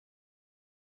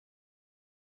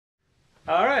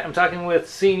All right, I'm talking with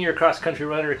senior cross-country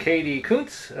runner Katie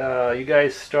Kunz. You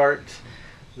guys start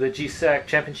the GSAC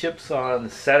Championships on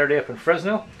Saturday up in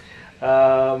Fresno.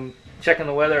 Checking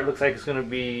the weather, it looks like it's going to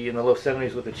be in the low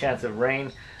 70s with a chance of rain.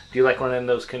 Do you like running in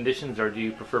those conditions, or do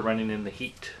you prefer running in the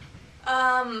heat?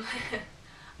 I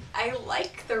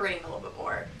like the rain a little bit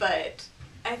more, but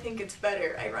I think it's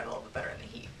better. I run a little bit better in the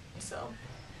heat, so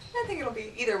I think it'll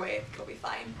be either way. It'll be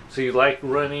fine. So you like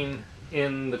running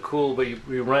in the cool, but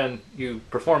you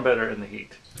perform better in the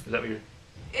heat. Is that what you're?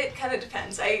 It kind of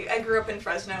depends. I grew up in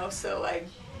Fresno, so I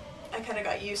kind of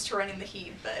got used to running the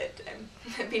heat, but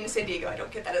being in San Diego, I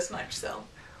don't get that as much. So.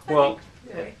 Well,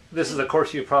 this is a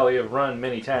course you probably have run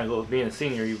many times. Well, being a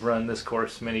senior, you've run this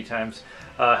course many times.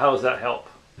 How does that help?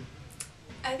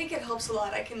 I think it helps a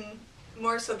lot. I can,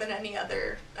 more so than any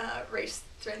other race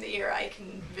during the year, I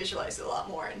can visualize it a lot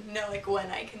more and know like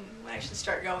when I should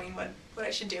start going, what I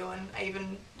should do, and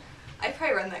I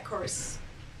probably run that course,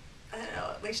 I don't know,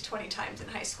 at least 20 times in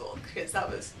high school, because that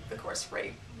was the course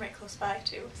right close by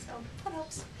too, so that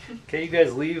helps. Okay, you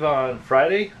guys leave on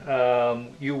Friday.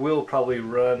 You will probably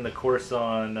run the course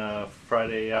on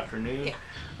Friday afternoon.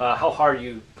 Yeah. How hard do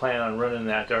you plan on running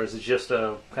that, or is it just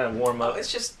a kind of warm up? Oh,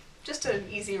 it's just an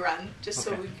easy run, just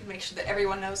okay. So we can make sure that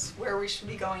everyone knows where we should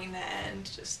be going and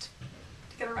just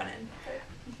to get a run in.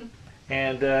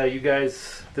 And you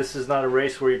guys, this is not a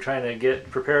race where you're trying to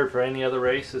get prepared for any other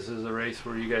race. This is a race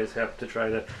where you guys have to try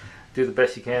to do the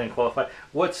best you can and qualify.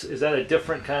 Is that a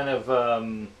different kind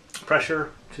of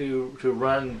pressure to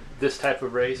run this type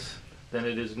of race than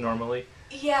it is normally?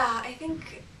 Yeah, I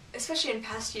think, especially in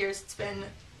past years, it's been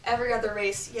every other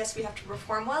race, yes, we have to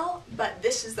perform well, but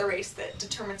this is the race that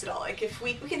determines it all. Like, if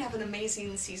we can have an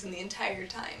amazing season the entire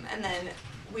time, and then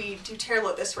we do terrible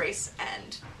at this race,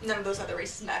 and none of those other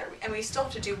races matter. And we still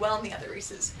have to do well in the other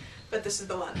races, but this is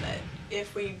the one that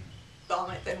if we bomb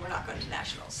it, then we're not going to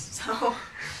nationals. So.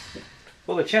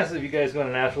 Well, the chances of you guys going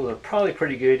to nationals are probably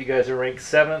pretty good. You guys are ranked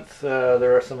 7th.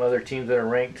 There are some other teams that are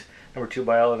ranked number 2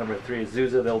 Biola, number 3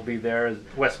 Azusa. They'll be there.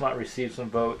 Westmont received some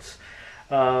votes.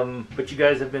 But you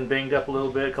guys have been banged up a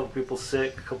little bit. A couple people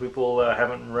sick. A couple people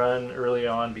haven't run early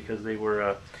on because they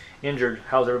were injured.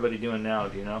 How's everybody doing now?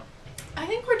 Do you know? I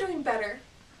think we're doing better.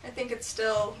 I think it's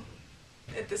still,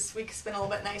 this week has been a little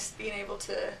bit nice being able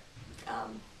to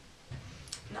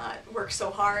not work so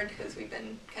hard, because we've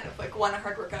been kind of like one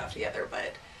hard workout after the other,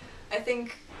 but I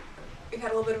think we've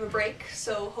had a little bit of a break,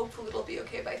 so hopefully it'll be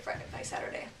okay by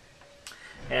Saturday.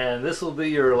 And this will be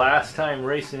your last time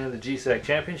racing in the GSAC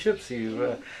Championships.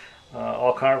 You've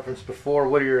all conference before.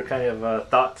 What are your kind of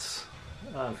thoughts,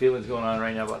 feelings going on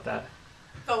right now about that?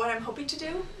 About what I'm hoping to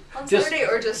do on Saturday,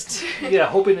 or just yeah,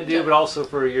 hoping to do, but also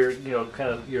for your, kind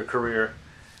of your career.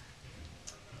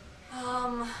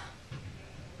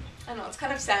 I don't know, it's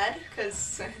kind of sad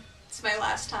because it's my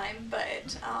last time,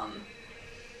 but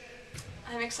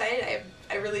I'm excited.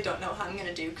 I really don't know how I'm going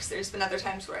to do, because there's been other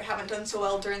times where I haven't done so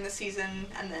well during the season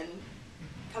and then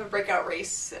have a breakout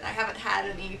race, and I haven't had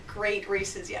any great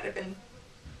races yet. I've been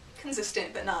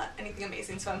consistent, but not anything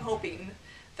amazing, so I'm hoping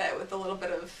that with a little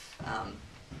bit of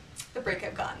the break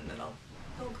I've gotten, it'll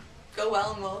go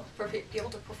well and we'll be able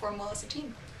to perform well as a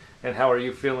team. And how are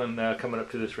you feeling coming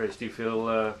up to this race? Do you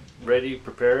feel ready,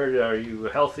 prepared? Are you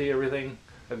healthy, everything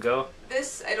a go?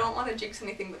 I don't want to jinx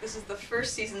anything, but this is the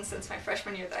first season since my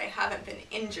freshman year that I haven't been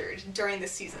injured during the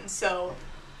season, so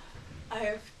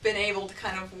I've been able to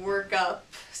kind of work up,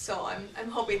 so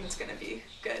I'm hoping it's going to be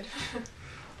good.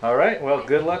 All right, well,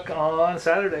 good luck on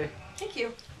Saturday. Thank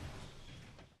you.